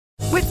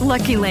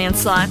Lucky Land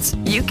Slots,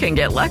 you can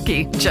get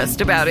lucky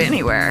just about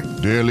anywhere.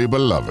 Dearly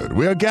beloved,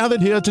 we are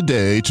gathered here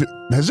today to...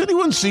 Has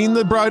anyone seen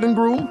the bride and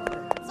groom?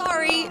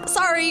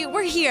 Sorry,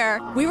 we're here.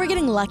 We were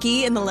getting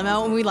lucky in the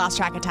limo and we lost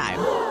track of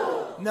time.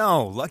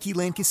 No, Lucky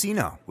Land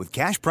Casino, with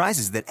cash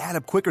prizes that add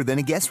up quicker than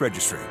a guest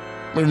registry.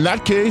 In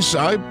that case,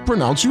 I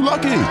pronounce you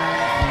lucky.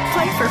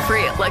 Play for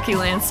free at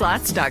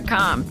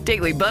LuckyLandSlots.com.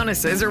 Daily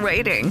bonuses are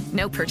waiting.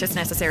 No purchase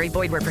necessary.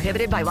 Void where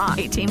prohibited by law.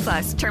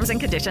 18+. Terms and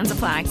conditions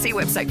apply. See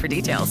website for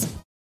details.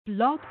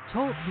 Blog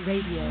Talk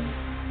Radio.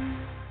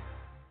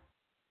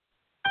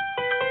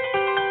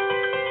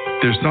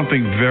 There's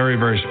something very,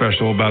 very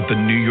special about the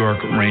New York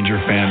Ranger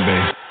fan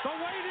base. The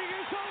waiting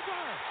is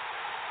over.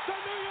 The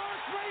New York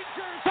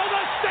Rangers are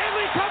the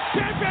Stanley Cup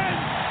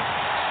champions.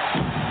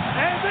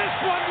 And this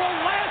one will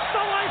last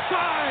a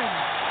lifetime.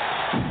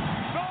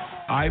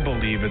 I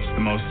believe it's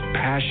the most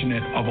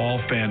passionate of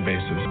all fan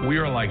bases. We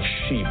are like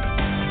sheep.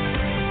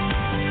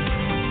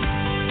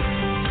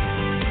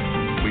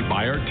 We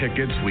buy our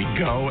tickets. We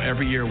go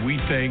every year. We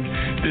think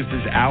this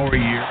is our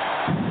year.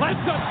 Let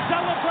the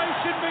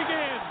celebration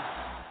begin.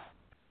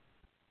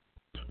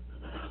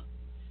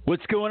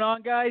 What's going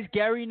on, guys?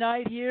 Gary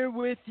Knight here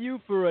with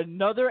you for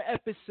another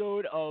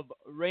episode of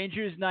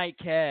Rangers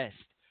KnightCast,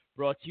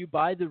 brought to you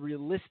by the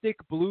Realistic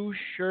Blue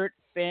Shirt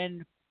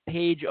fan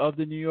page of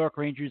the New York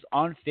Rangers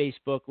on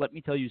Facebook. Let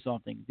me tell you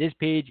something. This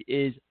page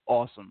is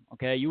awesome,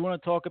 okay? You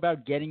want to talk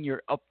about getting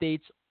your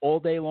updates all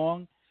day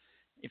long?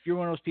 If you're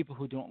one of those people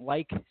who don't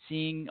like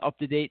seeing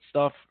up-to-date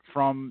stuff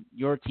from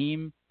your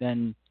team,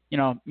 then,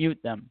 mute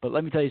them. But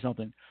let me tell you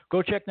something.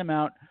 Go check them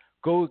out.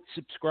 Go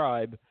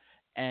subscribe.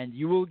 And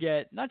you will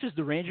get, not just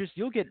the Rangers,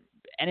 you'll get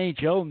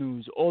NHL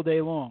news all day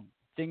long.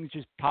 Things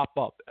just pop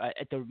up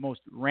at the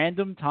most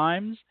random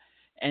times,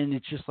 and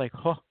it's just like,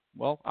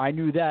 well, I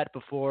knew that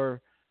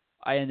before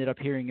I ended up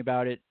hearing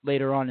about it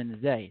later on in the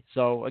day.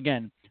 So,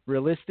 again,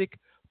 Realistic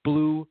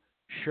Blue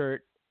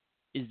Shirt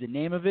is the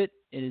name of it.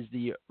 It is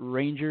the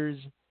Rangers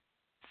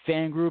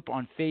fan group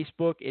on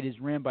Facebook. It is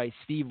ran by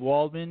Steve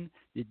Waldman.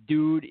 The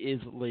dude is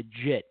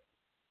legit.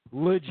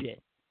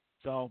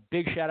 So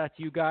big shout out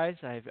to you guys.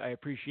 I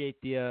appreciate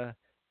the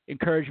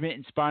encouragement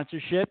and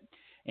sponsorship.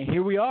 And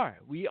here we are.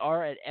 We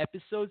are at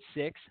episode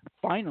 6,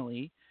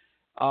 finally.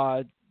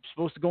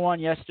 Supposed to go on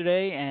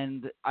yesterday,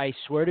 and I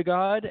swear to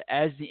God,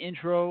 as the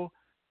intro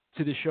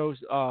to the show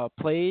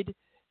played,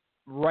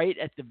 right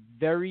at the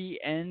very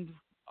end,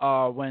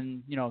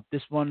 when,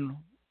 this one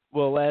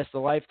will last a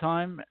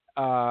lifetime,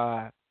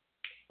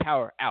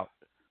 power out.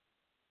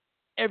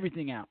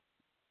 Everything out.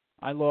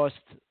 I lost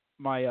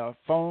my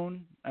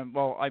phone, and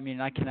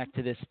I connect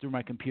to this through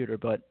my computer,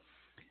 but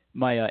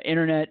my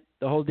internet,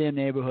 the whole damn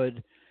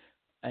neighborhood,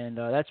 and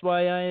that's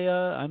why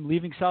I'm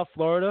leaving South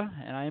Florida,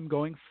 and I am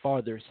going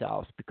farther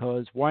south,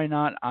 because why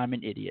not? I'm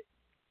an idiot.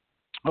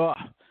 Oh,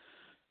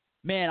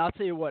 man, I'll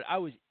tell you what, I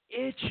was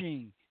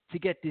itching to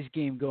get this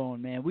game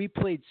going, man. We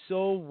played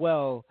so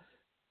well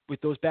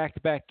with those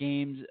back-to-back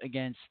games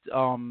against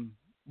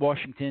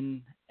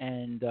Washington,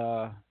 and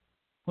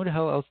who the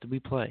hell else did we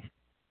play?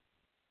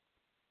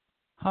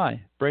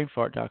 Hi,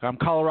 brainfart.com,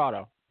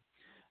 Colorado.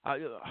 I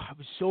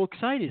was so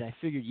excited. I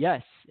figured,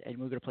 yes, and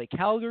we're going to play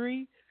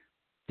Calgary.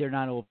 They're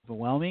not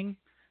overwhelming.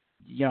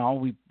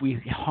 We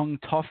hung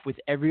tough with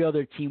every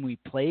other team we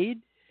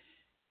played.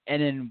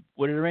 And then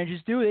what did the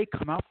Rangers do? They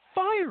come out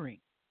firing.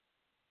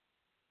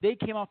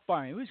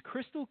 It was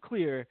crystal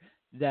clear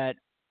that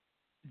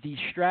the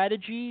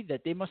strategy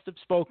that they must have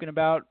spoken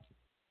about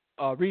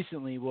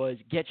recently was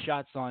get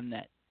shots on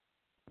net.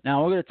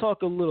 Now, we're going to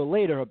talk a little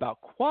later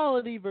about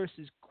quality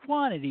versus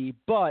quantity,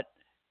 but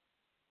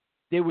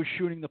they were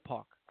shooting the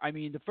puck. I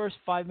mean, the first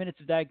 5 minutes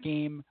of that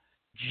game,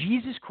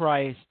 Jesus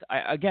Christ,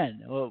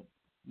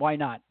 why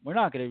not? We're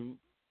not going to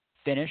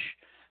finish,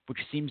 which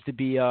seems to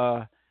be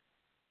the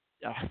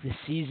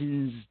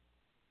season's,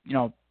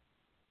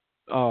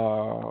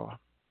 how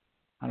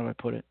do I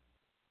put it?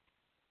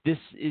 This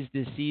is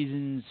the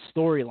season's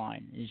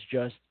storyline, is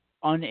just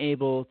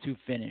unable to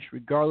finish,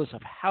 regardless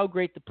of how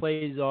great the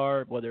plays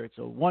are, whether it's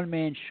a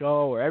one-man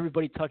show or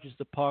everybody touches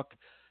the puck,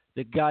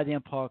 the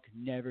goddamn puck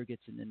never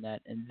gets in the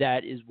net, and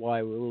that is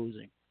why we're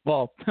losing.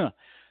 Well,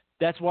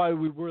 that's why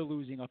we were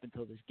losing up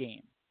until this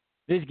game.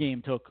 This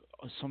game took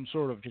some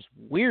sort of just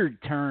weird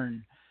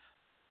turn,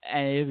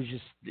 and it was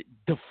just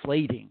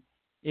deflating.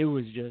 It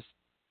was just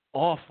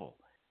awful.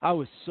 I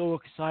was so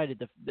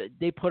excited.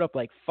 They put up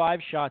like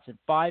 5 shots in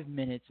 5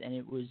 minutes, and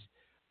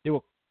they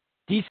were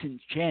decent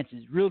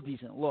chances, real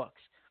decent looks.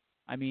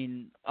 I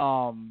mean,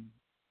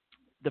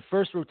 the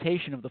first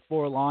rotation of the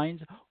 4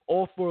 lines,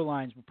 all 4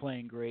 lines were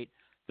playing great.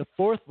 The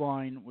 4th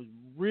line was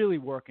really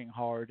working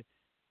hard.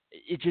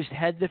 It just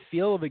had the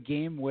feel of a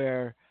game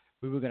where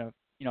we were going to,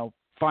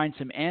 find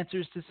some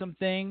answers to some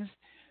things,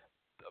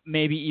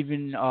 maybe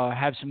even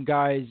have some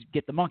guys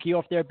get the monkey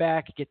off their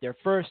back, get their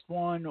first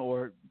one,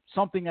 or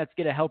something that's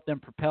going to help them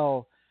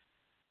propel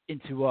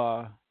into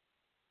a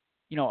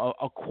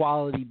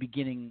quality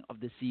beginning of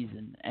the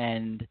season.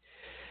 And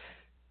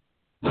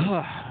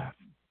I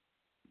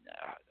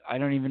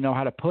don't even know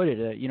how to put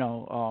it.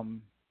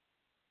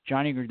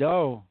 Johnny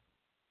Gaudreau,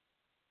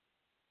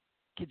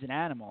 kid's an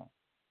animal,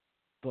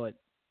 but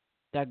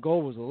that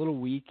goal was a little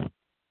weak.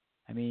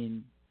 I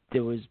mean,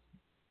 there was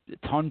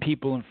a ton of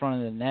people in front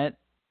of the net.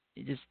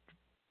 It just,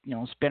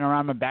 spin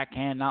around my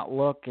backhand, not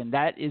look, and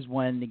that is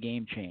when the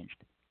game changed.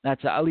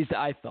 That's at least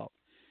I felt.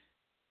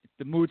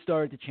 The mood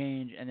started to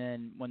change, and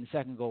then when the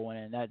second goal went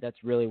in,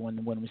 that's really when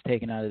the wind was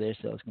taken out of their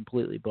sails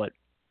completely. But,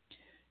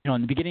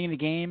 in the beginning of the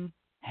game,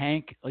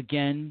 Hank,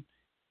 again,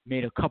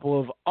 made a couple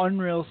of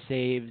unreal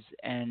saves,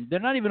 and they're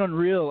not even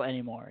unreal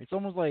anymore. It's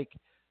almost like,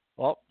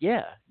 well,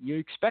 yeah, you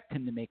expect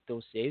him to make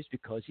those saves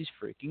because he's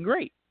freaking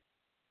great.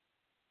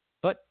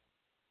 But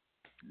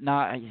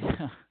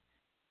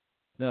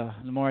the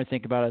more I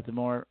think about it, the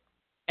more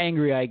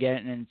angry I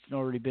get, and it's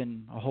already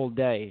been a whole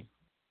day.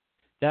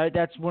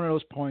 That's one of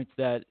those points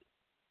that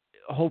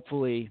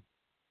hopefully,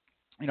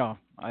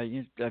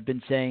 I've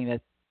been saying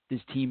that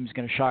this team's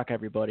going to shock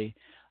everybody.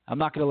 I'm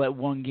not going to let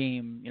one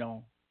game,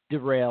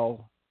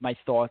 derail my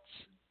thoughts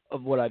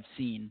of what I've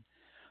seen.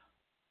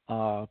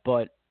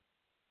 But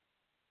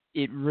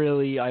it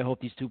really, I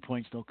hope these 2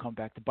 points don't come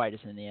back to bite us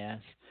in the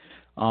ass.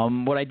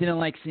 What I didn't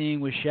like seeing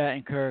was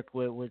Shattenkirk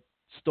with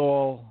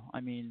Stahl. I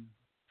mean,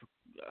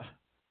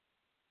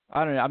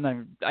 I don't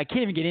know. I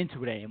can't even get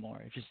into it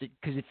anymore. It's just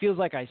because it feels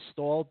like I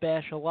Stahl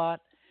bash a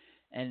lot,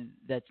 and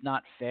that's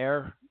not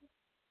fair,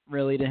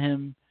 really, to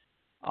him.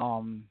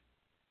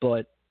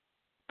 But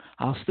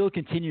I'll still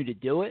continue to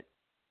do it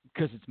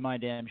because it's my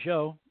damn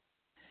show,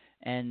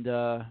 and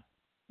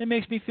it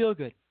makes me feel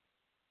good,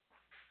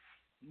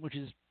 which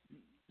is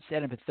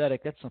sad and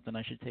pathetic. That's something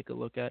I should take a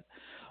look at.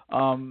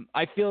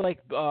 I feel like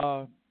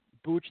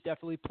Booch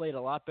definitely played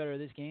a lot better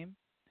this game.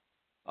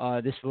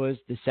 This was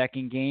the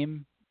second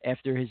game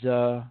after his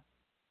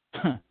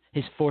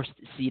his forced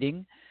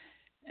seating,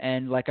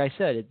 and like I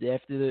said,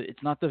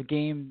 it's not the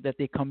game that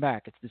they come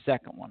back; it's the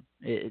second one.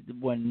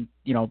 When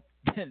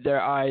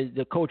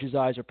the coach's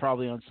eyes are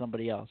probably on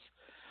somebody else.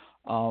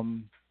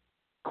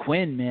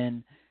 Quinn,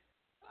 man,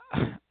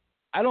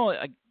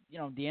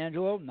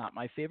 D'Angelo, not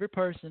my favorite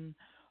person,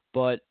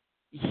 but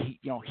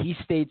he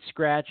stayed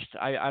scratched.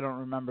 I don't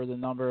remember the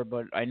number,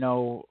 but I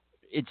know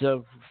it's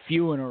a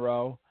few in a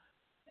row.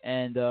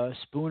 And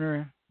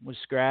Spooner was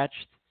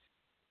scratched.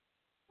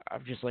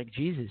 I'm just like,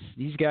 Jesus,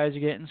 these guys are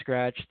getting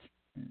scratched.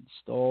 And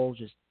Stoll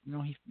just,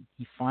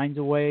 he finds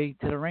a way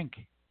to the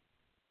rink.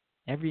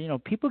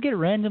 People get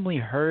randomly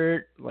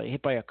hurt, like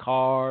hit by a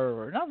car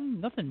or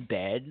nothing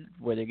bad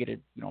where they get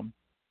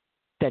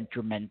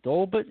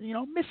detrimental, but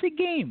miss a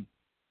game,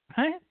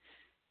 right?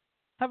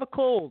 Have a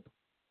cold,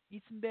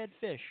 eat some bad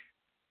fish,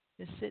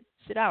 just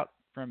sit out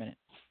for a minute,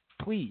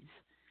 please.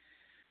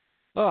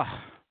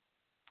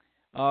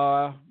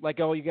 Like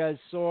all you guys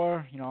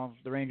saw,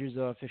 the Rangers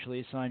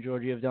officially assigned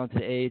Georgiev down to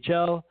the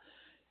AHL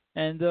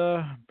and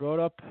brought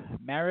up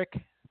Marek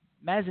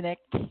Mazinek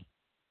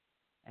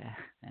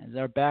as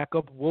our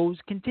backup woes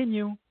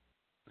continue.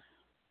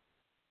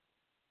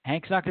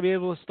 Hank's not going to be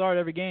able to start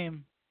every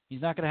game.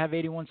 He's not going to have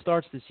 81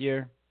 starts this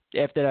year.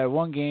 After that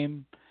one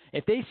game,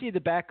 if they see the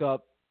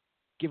backup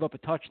give up a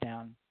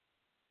touchdown,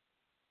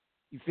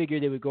 you figure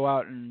they would go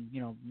out and,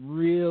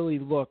 really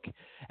look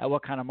at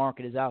what kind of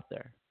market is out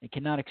there. They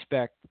cannot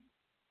expect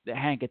the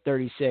Hank at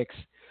 36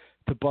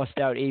 to bust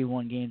out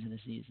 81 games in a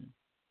season.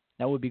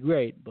 That would be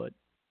great, but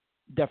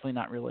definitely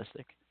not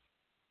realistic.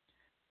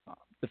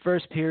 The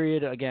first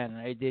period,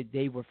 again,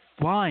 they were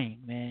flying,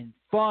 man,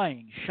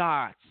 flying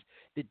shots.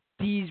 The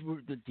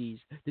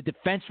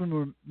defensemen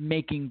were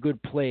making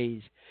good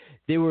plays.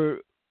 They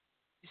were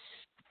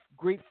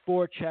great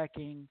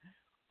forechecking,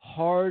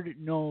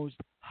 hard-nosed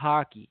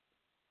hockey.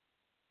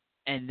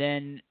 And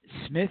then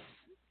Smith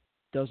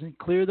doesn't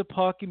clear the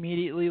puck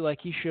immediately like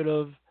he should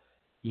have.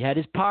 He had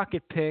his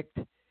pocket picked,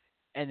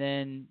 and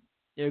then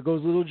there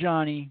goes little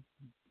Johnny.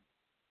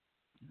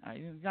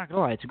 I'm not going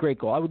to lie, it's a great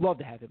goal. I would love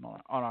to have him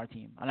on our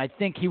team, and I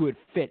think he would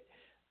fit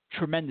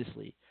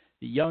tremendously.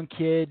 The young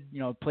kid,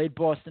 played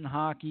Boston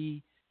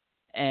hockey,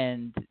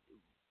 and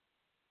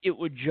it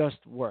would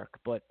just work.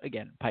 But,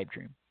 again, pipe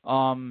dream.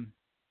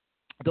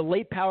 The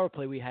late power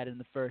play we had in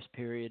the first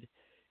period,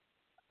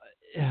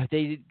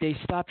 they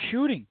stopped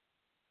shooting.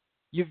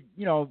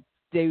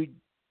 They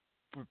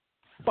were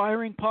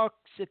firing pucks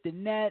at the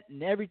net,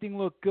 and everything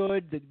looked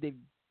good.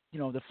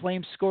 The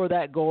Flames score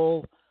that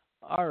goal.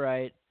 All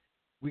right,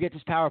 we get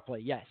this power play.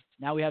 Yes,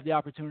 now we have the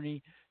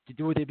opportunity to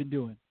do what they've been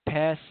doing: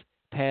 pass,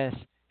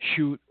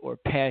 shoot, or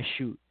pass,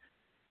 shoot.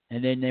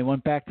 And then they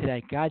went back to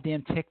that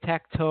goddamn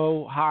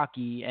tic-tac-toe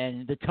hockey,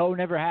 and the toe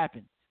never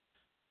happened.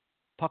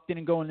 Puck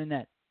didn't go in the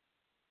net.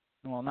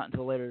 Well, not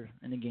until later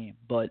in the game,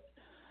 but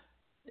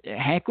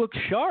Hank looked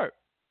sharp.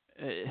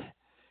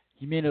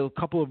 He made a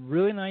couple of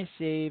really nice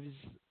saves.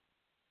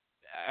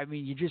 I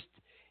mean,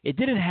 it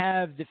didn't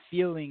have the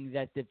feeling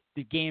that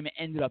the game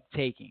ended up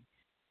taking.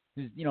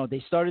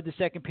 They started the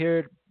second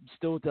period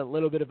still with a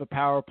little bit of a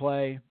power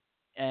play,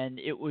 and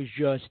it was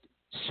just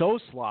so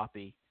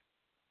sloppy.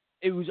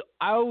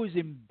 I was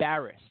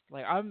embarrassed.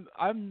 Like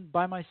I'm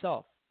by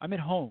myself. I'm at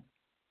home.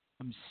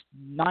 I'm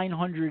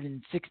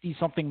 960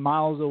 something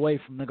miles away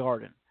from the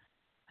Garden.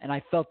 and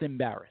I felt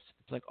embarrassed.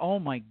 It's like, oh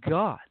my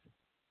God.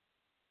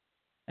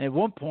 And at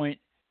one point,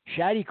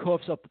 Shaddy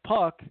coughs up the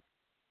puck,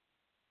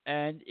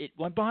 and it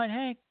went behind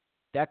Hank.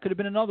 That could have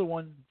been another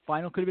one.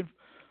 Final could have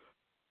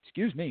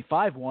been,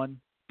 5-1,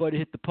 but it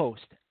hit the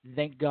post.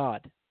 Thank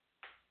God.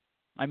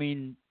 I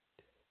mean,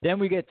 then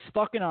we get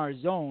stuck in our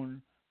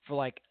zone for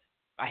like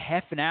a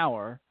half an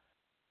hour,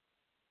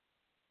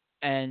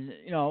 and,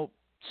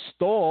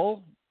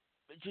 Stoll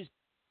just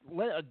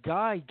let a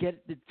guy get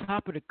at the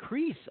top of the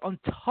crease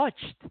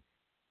untouched,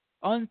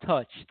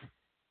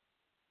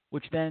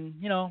 which then,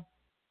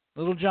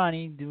 little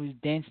Johnny do his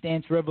Dance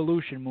Dance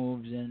Revolution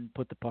moves and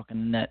put the puck in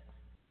the net.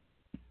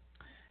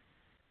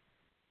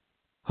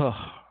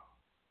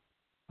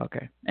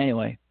 Okay.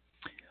 Anyway,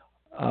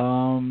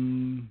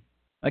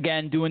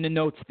 again, doing the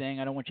notes thing.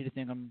 I don't want you to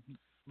think I'm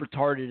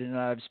retarded and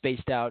I've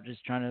spaced out.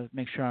 Just trying to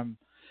make sure I'm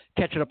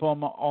catching up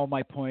on all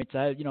my points.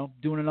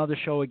 Doing another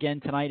show again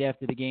tonight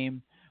after the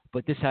game,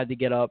 but this had to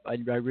get up. I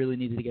really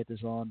needed to get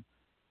this on.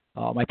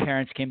 My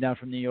parents came down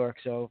from New York,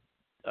 so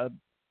I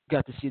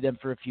got to see them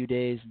for a few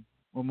days.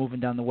 We're moving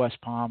down to West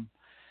Palm.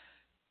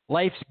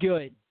 Life's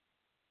good.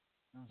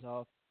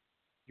 So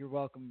you're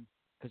welcome,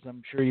 because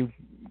I'm sure you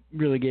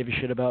really gave a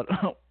shit about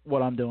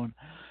what I'm doing.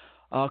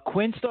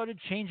 Quinn started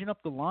changing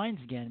up the lines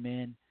again,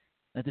 man.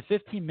 At the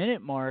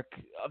 15-minute mark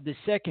of the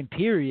second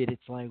period,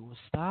 it's like, well,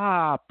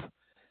 stop.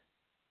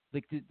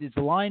 Like, it's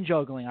the line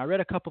juggling. I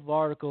read a couple of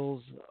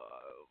articles.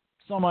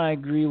 Some I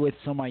agree with,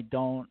 some I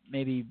don't.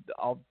 Maybe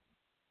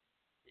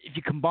if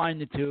you combine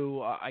the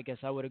two, I guess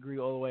I would agree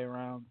all the way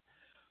around.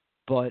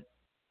 But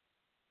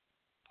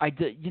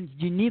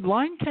you need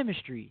line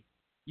chemistry.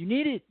 You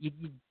need it.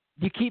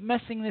 You keep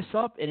messing this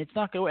up, and it's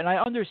not going to. And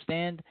I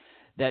understand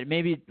that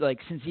maybe, like,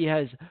 since he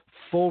has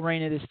full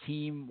reign of this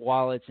team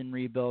while it's in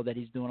rebuild, that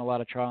he's doing a lot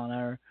of trial and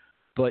error.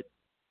 But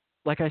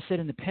like I said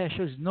in the past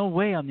shows, no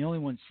way I'm the only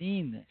one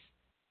seeing this.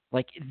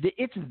 Like,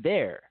 it's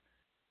there.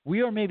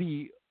 We are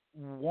maybe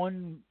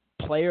one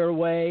player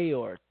away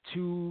or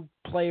two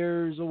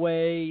players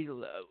away.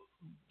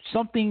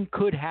 Something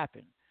could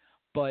happen.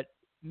 But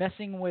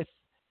messing with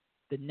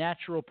the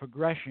natural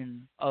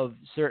progression of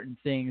certain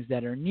things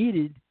that are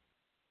needed,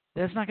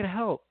 that's not going to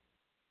help.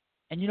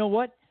 And you know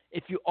what?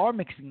 If you are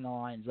mixing the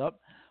lines up,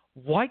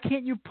 why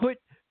can't you put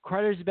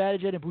Kreider,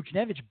 Zibanejad, and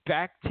Buchnevich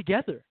back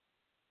together?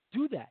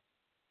 Do that.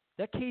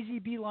 That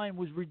KZB line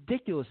was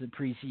ridiculous in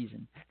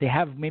preseason. They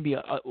have maybe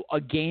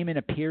a game and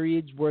a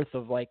period's worth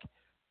of, like,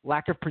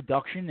 lack of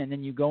production, and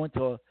then you go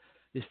into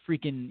this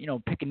freaking,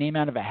 pick a name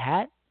out of a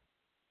hat.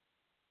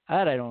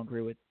 That I don't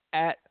agree with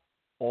at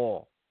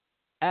all.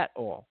 At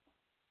all.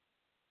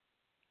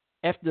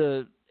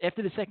 After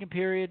the second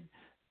period,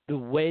 the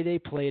way they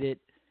played it,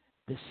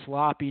 the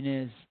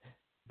sloppiness,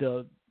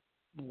 the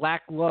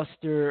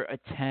lackluster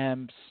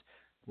attempts,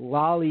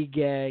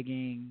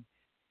 lollygagging.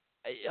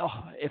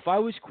 If I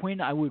was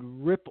Quinn, I would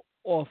rip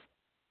off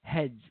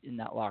heads in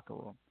that locker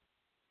room.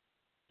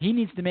 He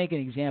needs to make an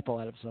example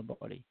out of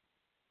somebody.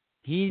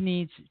 He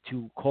needs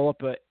to call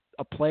up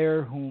a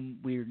player whom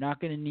we're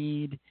not going to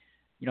need.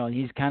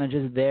 He's kind of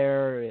just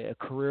there, a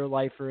career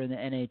lifer in the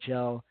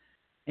NHL.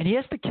 And he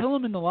has to kill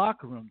him in the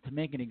locker room to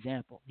make an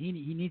example. He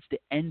needs to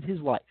end his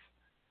life.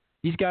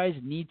 These guys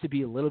need to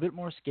be a little bit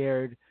more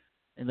scared,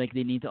 and they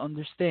need to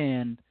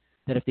understand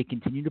that if they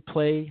continue to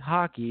play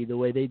hockey the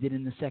way they did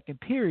in the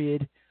second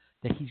period,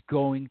 that he's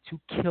going to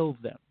kill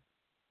them.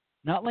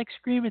 Not like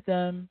scream at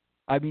them.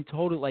 I mean,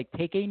 told it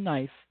take a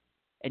knife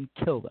and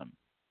kill them.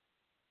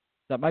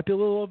 That might be a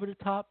little over the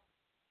top,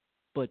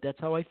 but that's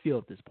how I feel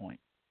at this point.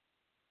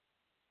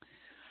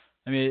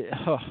 I mean,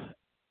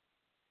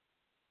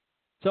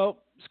 So,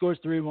 scores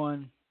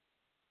 3-1.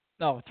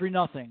 No,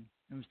 3-0.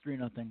 It was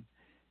 3-0.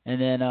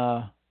 And then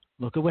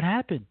look at what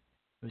happened.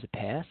 It was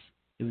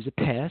a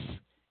pass.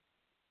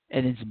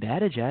 And then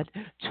Zibanejad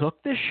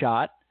took the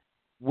shot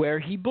where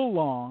he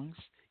belongs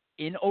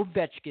in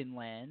Ovechkin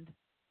land,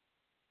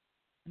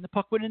 and the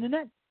puck went in the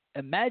net.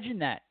 Imagine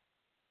that.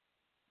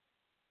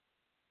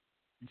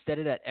 Instead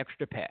of that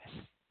extra pass.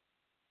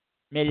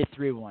 Made it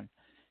 3-1.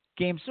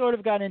 Game sort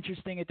of got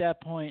interesting at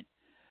that point.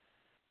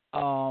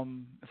 If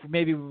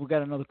maybe we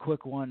got another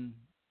quick one,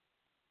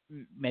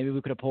 maybe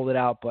we could have pulled it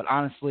out. But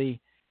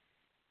honestly,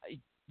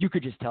 you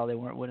could just tell they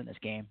weren't winning this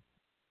game.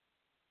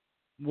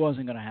 It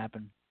wasn't going to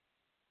happen.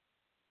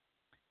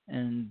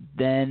 And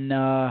then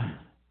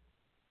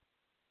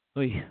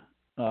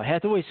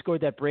Hathaway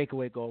scored that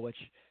breakaway goal, which,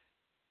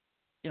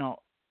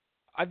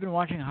 I've been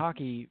watching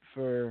hockey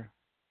for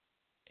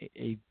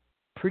a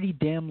pretty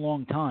damn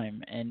long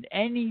time. And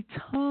any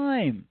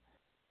time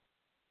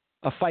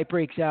a fight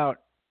breaks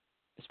out,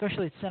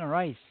 especially at center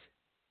ice,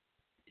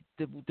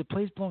 the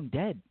play's blown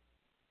dead.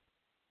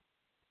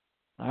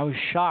 I was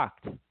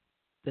shocked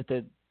that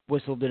the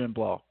whistle didn't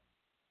blow.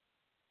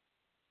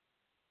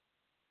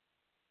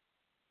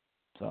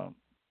 So,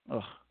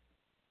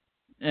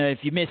 if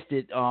you missed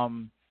it,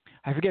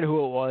 I forget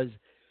who it was.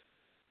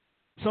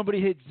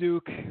 Somebody hit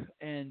Zook,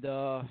 and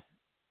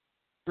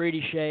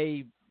Brady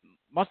Shea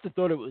must have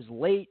thought it was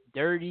late,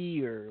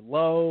 dirty, or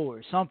low,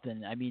 or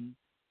something. I mean,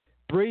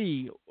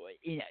 Brady,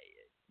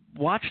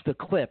 watch the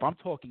clip. I'm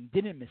talking,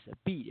 didn't miss a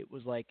beat. It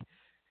was like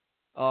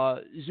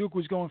Zook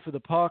was going for the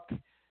puck.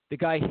 The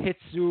guy hits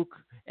Zook,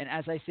 and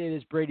as I say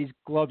this, Brady's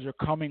gloves are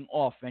coming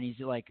off, and he's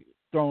like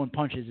throwing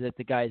punches at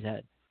the guy's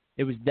head.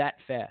 It was that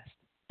fast.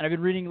 And I've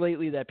been reading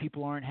lately that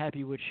people aren't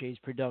happy with Shea's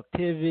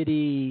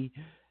productivity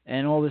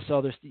and all this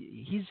other stuff.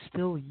 He's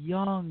still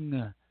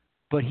young,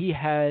 but he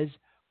has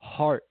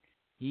heart.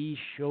 He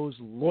shows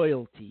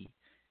loyalty.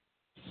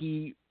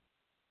 He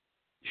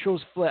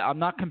shows flair. I'm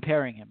not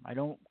comparing him. I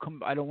don't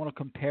want to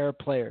compare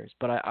players,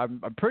 but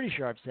I'm pretty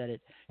sure I've said it.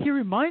 He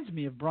reminds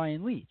me of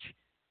Brian Leach.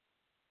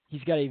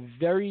 He's got a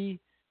very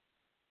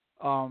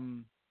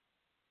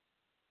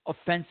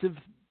offensive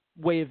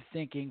way of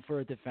thinking for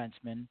a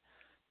defenseman,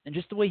 and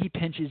just the way he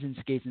pinches and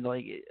skates, and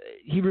like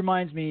he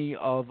reminds me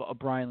of a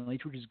Brian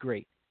Leach, which is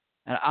great.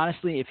 And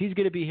honestly, if he's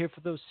going to be here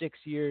for those 6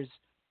 years,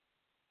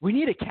 we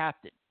need a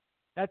captain.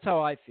 That's how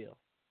I feel.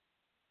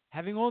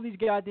 Having all these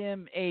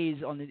goddamn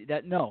A's on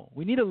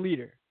we need a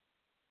leader.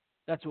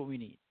 That's what we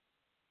need.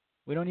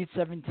 We don't need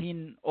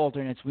 17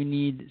 alternates. We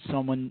need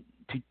someone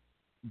to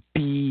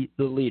be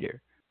the leader.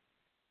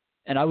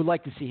 And I would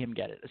like to see him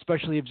get it,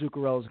 especially if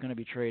Zuccarello is going to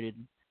be traded.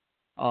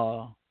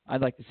 I'd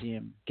like to see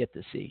him get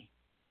the C.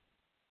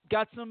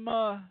 Got some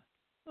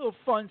little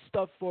fun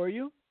stuff for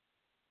you.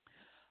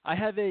 I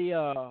have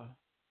a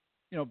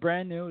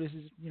brand new. This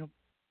is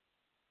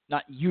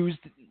not used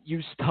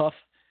stuff.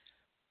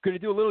 Going to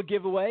do a little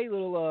giveaway,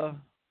 little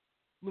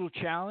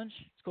challenge.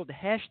 It's called the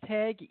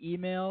hashtag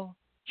email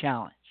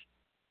challenge.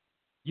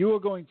 You are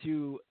going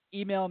to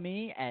email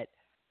me at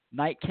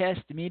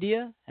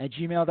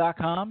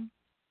knightcastmedia@gmail.com.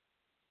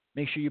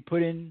 Make sure you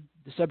put in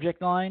the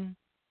subject line,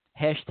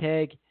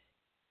 hashtag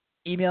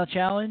email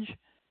challenge,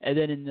 and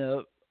then in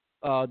the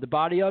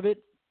body of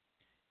it,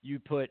 you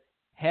put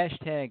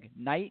hashtag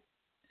night,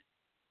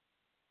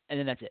 and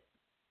then that's it.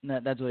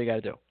 And that's what you got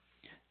to do.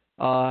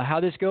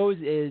 How this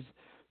goes is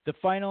the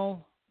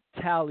final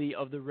tally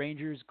of the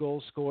Rangers'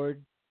 goals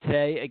scored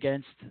today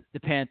against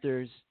the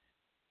Panthers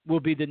will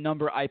be the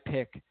number I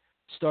pick,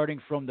 starting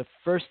from the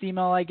first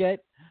email I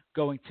get,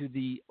 going to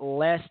the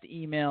last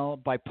email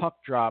by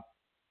puck drop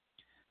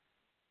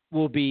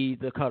will be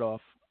the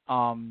cutoff.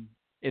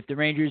 If the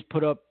Rangers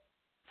put up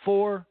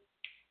 4,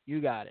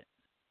 you got it.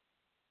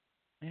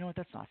 You know what?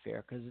 That's not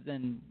fair because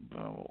then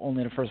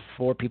only the first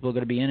 4 people are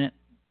going to be in it.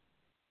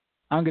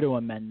 I'm going to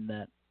amend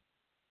that.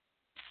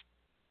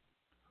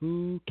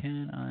 Who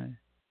can I?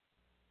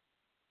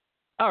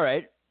 All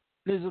right.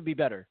 This will be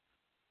better.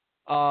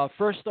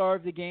 First star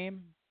of the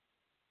game,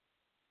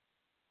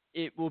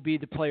 it will be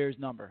the player's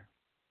number.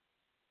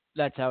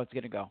 That's how it's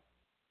going to go.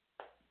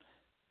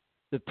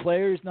 The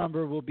player's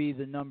number will be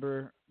the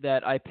number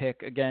that I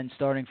pick, again,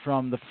 starting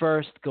from the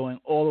first, going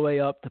all the way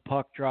up to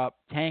puck drop.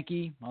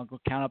 Tanky, I'll go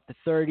count up to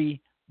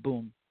 30.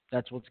 Boom.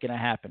 That's what's going to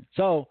happen.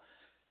 So,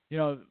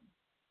 how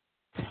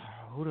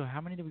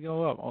many did we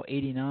go up?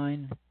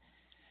 89,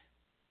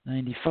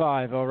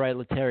 95. All right,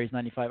 Lettieri's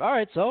 95. All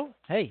right, so,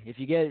 hey, if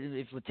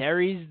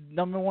Lettieri's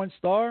number 1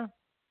 star,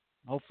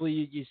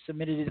 hopefully you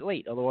submitted it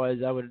late.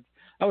 Otherwise, I would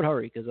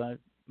hurry because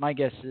my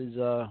guess is,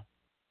 I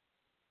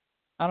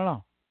don't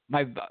know.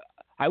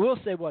 I will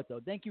say what, though.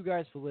 Thank you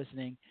guys for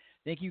listening.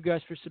 Thank you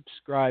guys for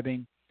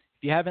subscribing.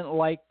 If you haven't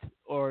liked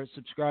or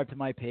subscribed to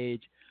my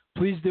page,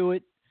 please do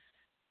it.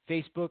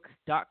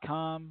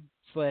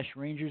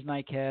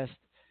 Facebook.com/RangersNightCast.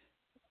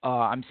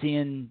 I'm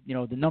seeing,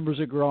 the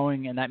numbers are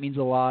growing, and that means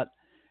a lot.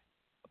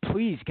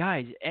 Please,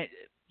 guys,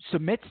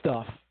 submit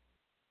stuff.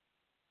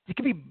 It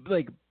could be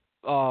like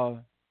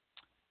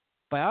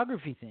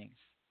biography things.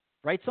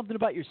 Write something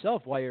about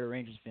yourself why you're a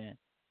Rangers fan.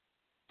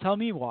 Tell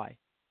me why.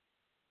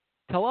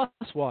 Tell us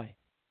why.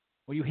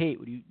 What do you hate?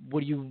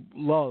 What do you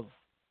love?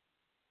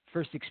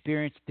 First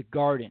experience at the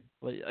Garden.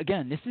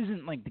 Again, this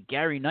isn't like the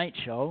Gary Knight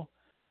show.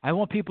 I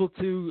want people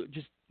to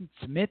just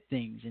submit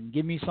things and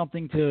give me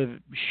something to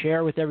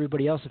share with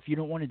everybody else if you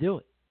don't want to do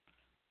it.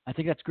 I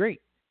think that's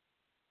great.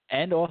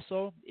 And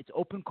also, it's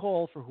open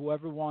call for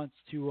whoever wants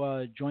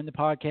to join the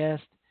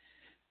podcast.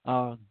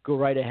 Go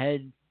right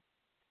ahead.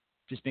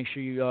 Just make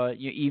sure you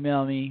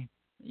email me,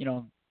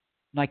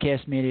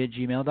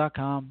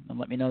 knightcastmedia@gmail.com, and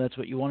let me know that's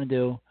what you want to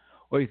do.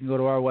 Or you can go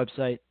to our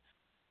website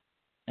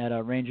at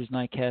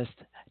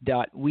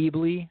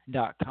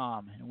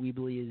rangersnightcast.weebly.com. And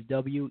Weebly is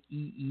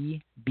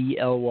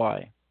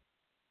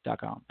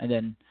WEEBLY.com. And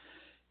then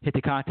hit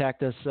the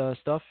contact us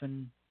stuff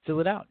and fill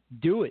it out.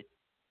 Do it.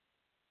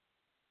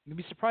 You'll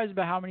be surprised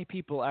about how many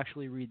people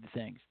actually read the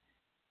things.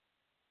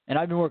 And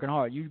I've been working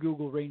hard. You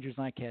Google Rangers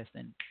Nightcast,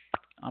 and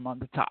I'm on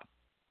the top.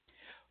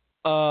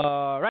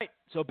 Right.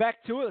 So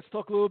back to it. Let's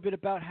talk a little bit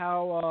about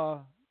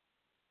how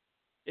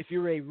if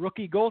you're a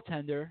rookie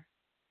goaltender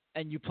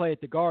and you play at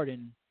the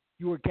Garden,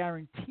 you are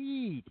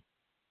guaranteed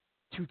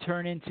to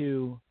turn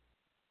into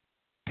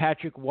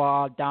Patrick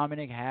Waugh,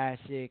 Dominic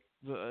Hasek,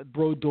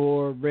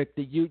 Brodeur, Rick.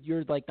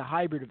 You're like the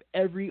hybrid of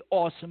every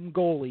awesome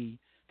goalie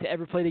to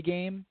ever play the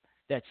game.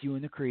 That's you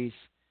in the crease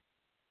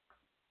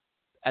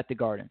at the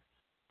Garden.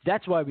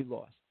 That's why we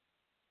lost.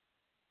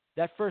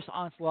 that first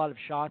onslaught of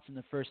shots in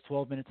the first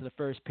 12 minutes of the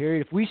first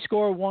period, if we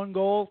score one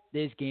goal,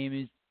 this game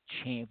is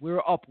changed. We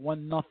were up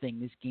 1-0.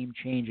 This game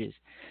changes.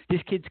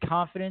 This kid's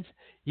confidence,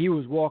 he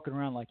was walking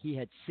around like he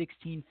had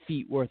 16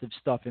 feet worth of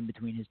stuff in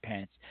between his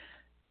pants.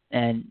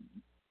 And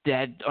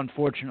that,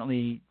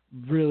 unfortunately,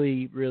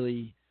 really,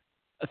 really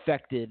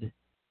affected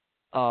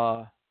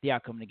the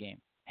outcome of the game,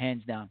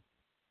 hands down.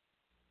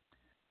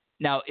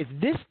 Now, if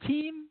this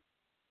team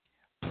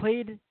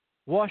played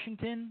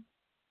Washington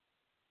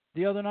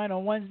the other night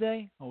on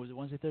Wednesday, or was it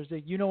Wednesday,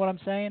 Thursday? You know what I'm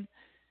saying?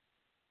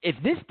 If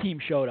this team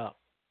showed up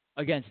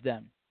against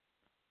them,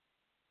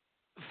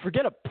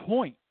 forget a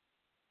point.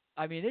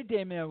 I mean, they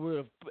damn near would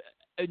have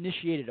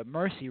initiated a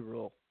mercy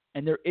rule,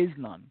 and there is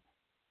none.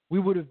 We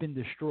would have been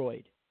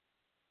destroyed.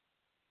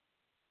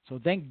 So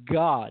thank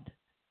God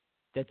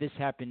that this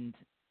happened,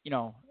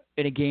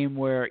 in a game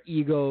where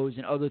egos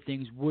and other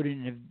things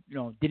wouldn't have,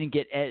 didn't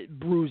get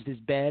bruised as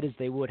bad as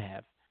they would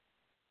have.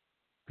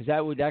 Because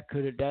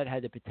that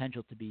had the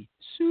potential to be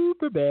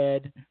super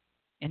bad.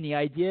 And the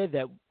idea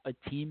that a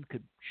team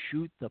could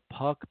shoot the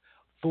puck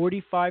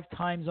 45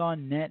 times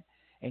on net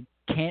and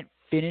can't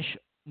finish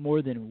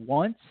more than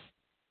once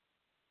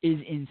is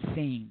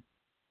insane.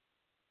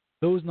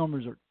 Those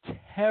numbers are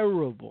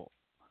terrible.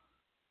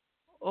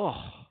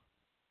 Oh.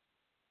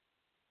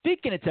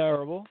 Speaking of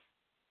terrible,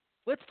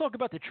 let's talk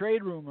about the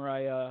trade rumor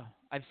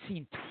I've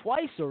seen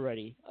twice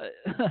already.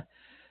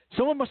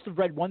 Someone must have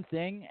read one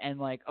thing, and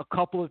like a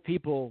couple of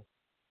people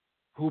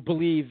who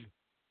believe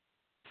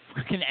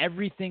fucking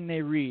everything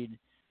they read,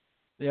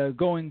 they're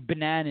going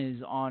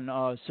bananas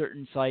on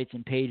certain sites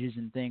and pages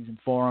and things and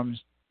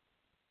forums.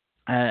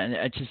 And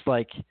it's just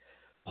like,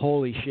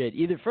 holy shit.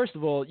 First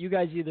of all, you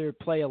guys either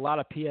play a lot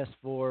of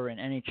PS4 and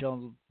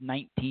NHL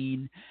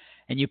 19,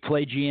 and you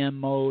play GM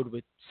mode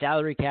with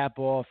salary cap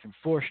off and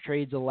forced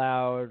trades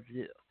allowed,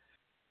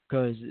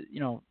 because,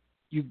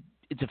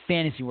 it's a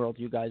fantasy world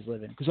you guys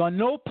live in. Because on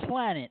no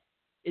planet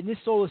in this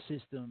solar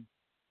system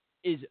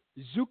is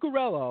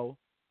Zuccarello,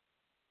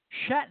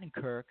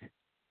 Shattenkirk,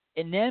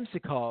 and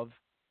Namsikov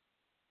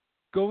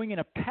going in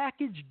a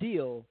package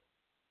deal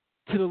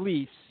to the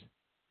Leafs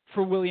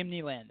for William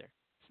Nylander.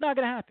 It's not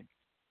going to happen.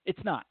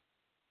 It's not.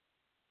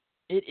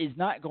 It is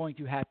not going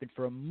to happen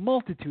for a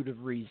multitude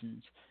of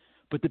reasons.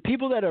 But the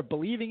people that are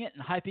believing it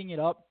and hyping it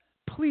up,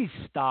 please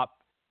stop.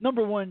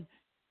 Number one,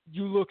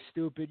 you look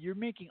stupid. You're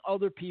making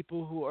other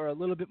people who are a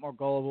little bit more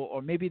gullible,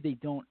 or maybe they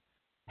don't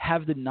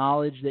have the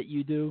knowledge that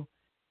you do,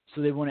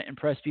 so they want to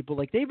impress people.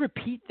 Like, they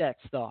repeat that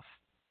stuff.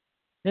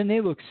 Then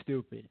they look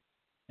stupid.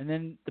 And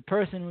then the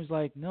person who's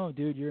like, no,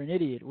 dude, you're an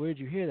idiot. Where did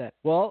you hear that?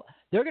 Well,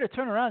 they're going to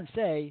turn around and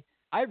say,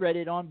 I read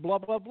it on blah,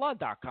 blah,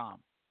 blah.com.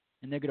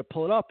 And they're going to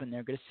pull it up, and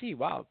they're going to see,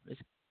 wow, this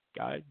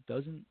guy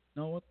doesn't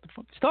know what the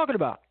fuck he's talking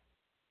about.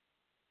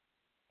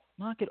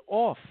 Knock it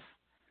off.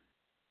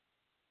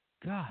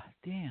 God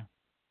damn.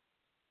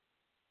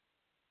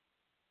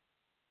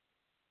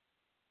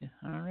 Yeah,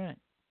 all right.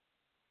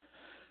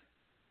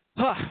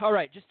 All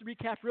right, just to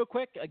recap real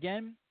quick,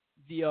 again,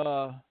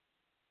 the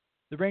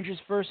Rangers'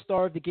 first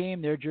star of the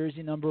game, their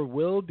jersey number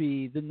will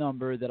be the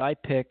number that I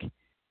pick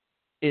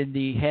in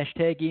the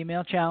hashtag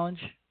email challenge.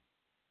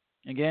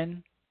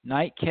 Again,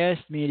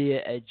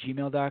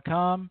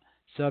 KnightCastMedia@gmail.com,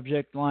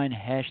 subject line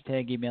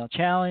hashtag email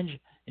challenge,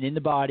 and in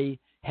the body,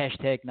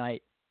 hashtag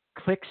night.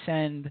 Click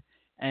send,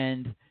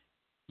 and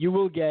you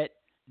will get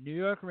New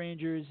York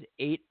Rangers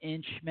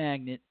 8-inch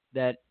magnet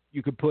that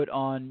you could put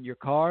on your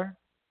car.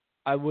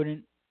 I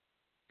wouldn't,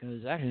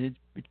 because actually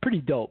it's pretty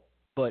dope,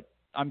 but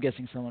I'm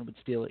guessing someone would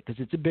steal it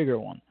because it's a bigger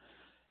one.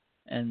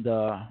 And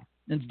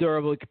it's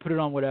durable. You can put it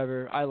on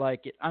whatever. I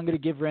like it. I'm going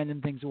to give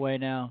random things away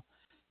now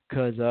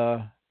because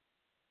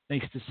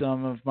thanks to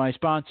some of my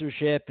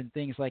sponsorship and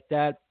things like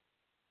that,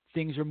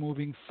 things are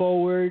moving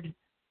forward.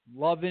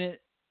 Loving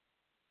it.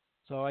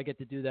 So I get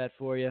to do that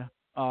for you.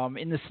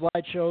 In the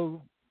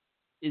slideshow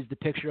is the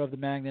picture of the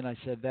magnet. I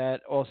said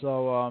that.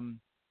 Also,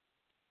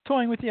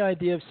 toying with the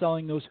idea of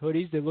selling those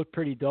hoodies. They look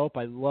pretty dope.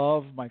 I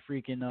love my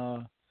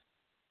freaking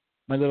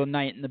my little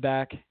knight in the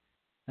back.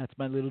 That's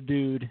my little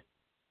dude.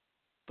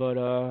 But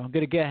I'm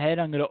gonna get ahead.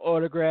 I'm gonna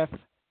autograph.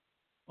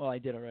 Well, I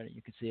did already.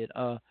 You can see it.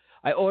 I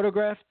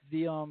autographed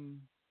the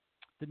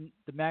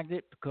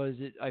magnet because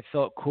I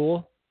felt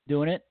cool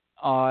doing it.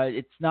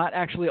 It's not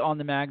actually on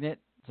the magnet,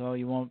 so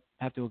you won't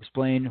have to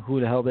explain who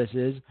the hell this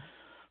is.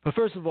 But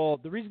first of all,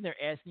 the reason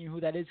they're asking you who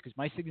that is because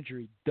my signature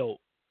is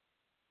dope.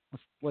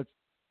 Let's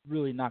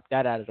really knock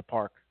that out of the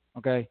park,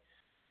 okay?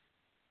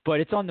 But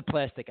it's on the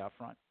plastic out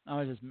front. I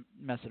was just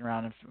messing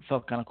around and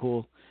felt kind of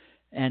cool.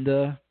 And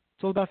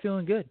it's all about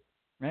feeling good,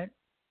 right?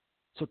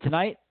 So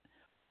tonight,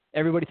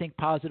 everybody think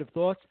positive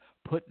thoughts.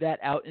 Put that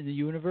out in the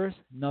universe.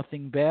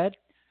 Nothing bad.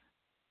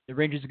 The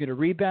Rangers are going to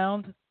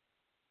rebound.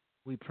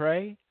 We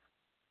pray.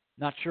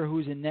 Not sure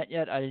who's in net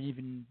yet. I didn't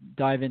even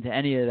dive into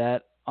any of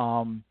that.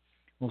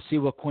 We'll see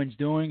what Quinn's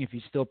doing. If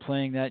he's still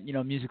playing that,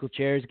 musical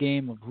chairs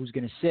game of who's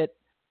going to sit.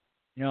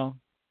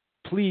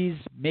 Please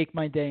make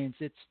my day and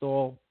sit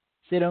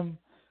him,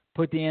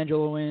 put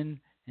D'Angelo in,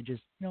 and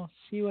just,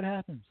 see what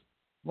happens.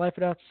 Life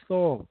without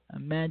Skull.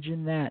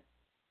 Imagine that.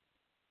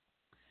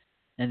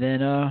 And then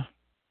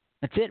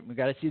that's it. We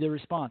got to see the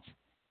response.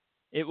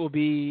 It will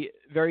be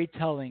very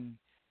telling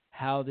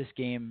how this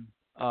game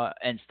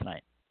ends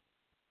tonight.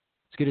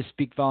 It's going to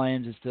speak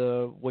volumes as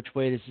to which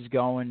way this is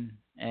going.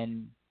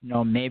 And,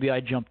 maybe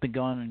I jumped the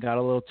gun and got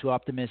a little too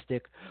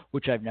optimistic,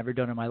 which I've never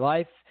done in my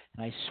life.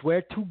 And I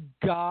swear to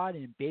God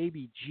and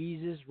baby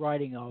Jesus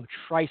riding a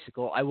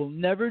tricycle, I will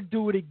never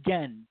do it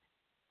again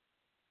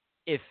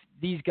if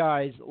these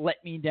guys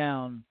let me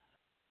down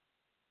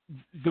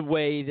the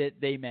way that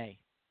they may.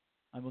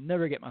 I will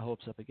never get my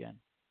hopes up again.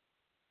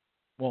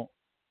 Won't.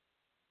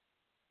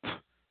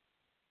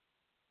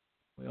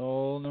 We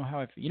all know how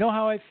I feel. You know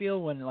how I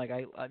feel when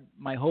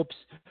my hopes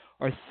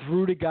are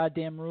through the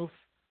goddamn roof?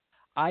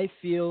 I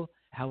feel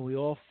how we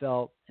all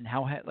felt and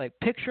how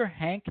picture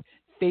Hank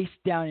face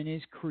down in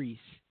his crease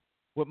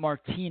with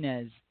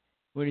Martinez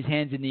with his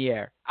hands in the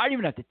air. I don't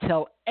even have to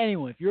tell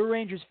anyone. If you're a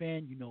Rangers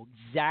fan, you know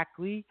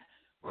exactly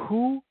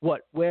who,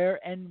 what,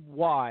 where, and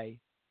why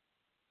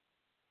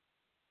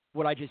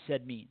what I just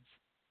said means.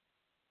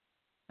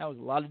 That was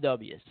a lot of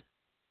W's.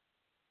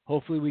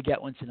 Hopefully we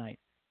get one tonight.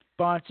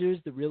 Sponsors,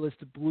 the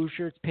Realistic Blue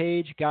Shirts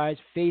page, guys,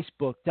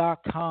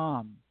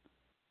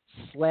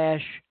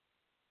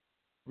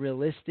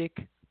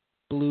 Facebook.com/Realistic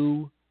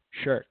Blue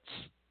Shirts.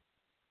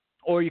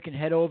 Or you can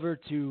head over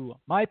to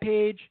my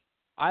page.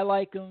 I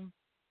like them.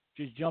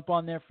 Just jump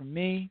on there for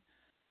me.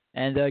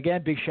 And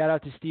again, big shout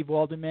out to Steve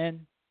Walderman.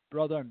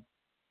 Brother,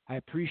 I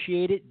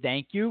appreciate it.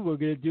 Thank you. We're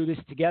going to do this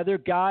together.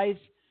 Guys,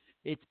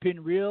 it's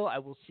been real. I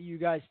will see you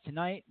guys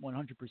tonight,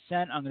 100%.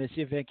 I'm going to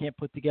see if I can't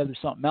put together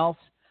something else.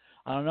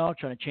 I don't know,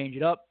 trying to change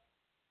it up.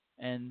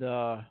 And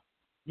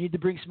need to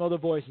bring some other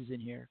voices in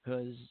here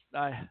because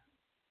I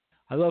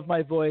love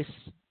my voice,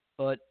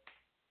 but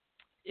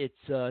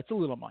it's a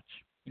little much.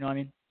 You know what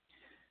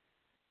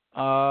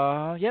I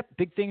mean? Yep,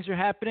 big things are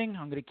happening.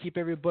 I'm going to keep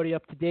everybody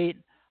up to date.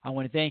 I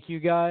want to thank you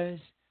guys.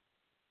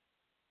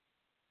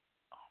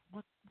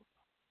 How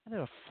did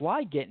a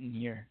fly get in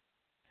here?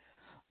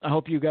 I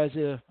hope you guys,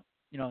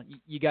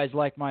 you guys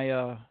like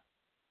my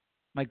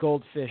my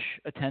goldfish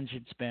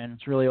attention span.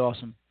 It's really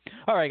awesome.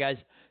 All right, guys.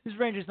 This is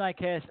Rangers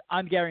KnightCast.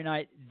 I'm Gary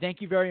Knight.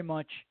 Thank you very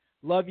much.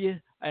 Love you,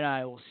 and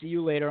I will see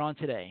you later on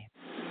today.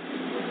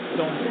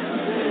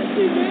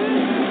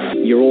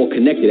 You're all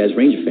connected as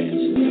Ranger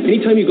fans.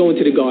 Anytime you go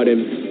into the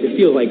Garden, it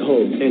feels like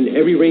home, and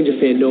every Ranger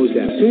fan knows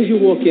that. As soon as you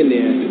walk in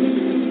there,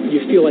 you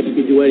feel like you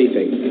can do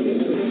anything.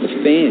 The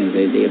fans,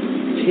 they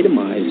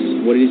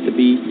epitomize what it is to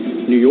be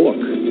New York.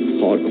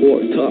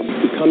 Hardcore, tough.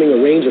 Becoming a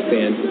Ranger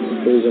fan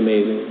is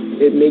amazing.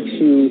 It makes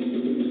you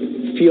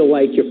feel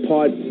like you're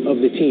part of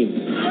the team.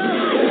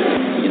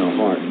 In our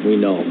heart, we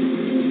know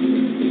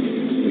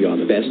we are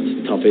the best,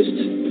 toughest,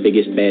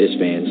 biggest, baddest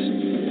fans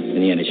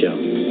in the NHL.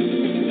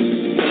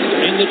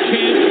 And the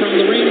chant from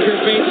the Ranger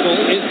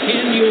faithful is,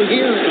 "Can you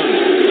hear us?"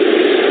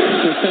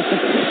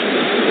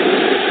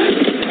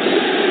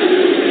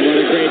 What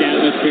a great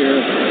atmosphere.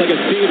 It's like a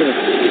theater.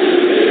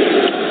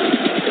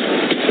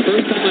 The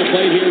first time I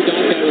played here, Doc,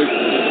 I was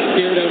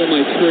scared out of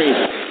my tree.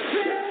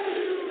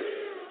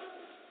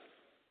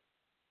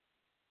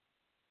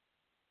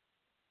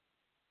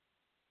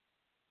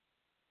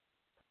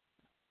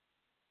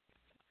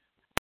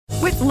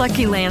 With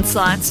Lucky Land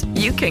Slots,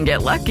 you can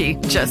get lucky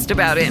just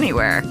about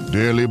anywhere.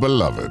 Dearly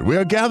beloved, we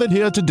are gathered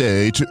here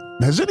today to...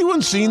 Has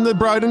anyone seen the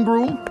bride and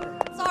groom?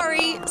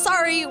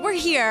 Sorry, we're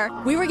here.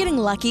 We were getting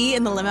lucky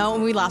in the limo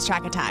and we lost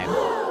track of time.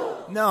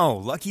 No,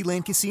 Lucky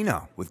Land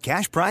Casino, with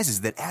cash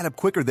prizes that add up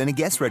quicker than a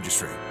guest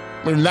registry.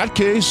 In that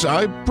case,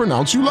 I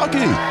pronounce you lucky.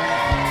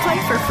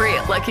 Play for free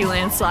at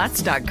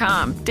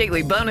LuckyLandSlots.com.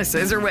 Daily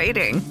bonuses are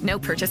waiting. No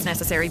purchase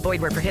necessary.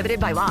 Void where prohibited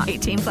by law.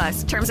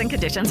 18+. Terms and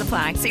conditions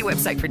apply. See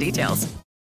website for details.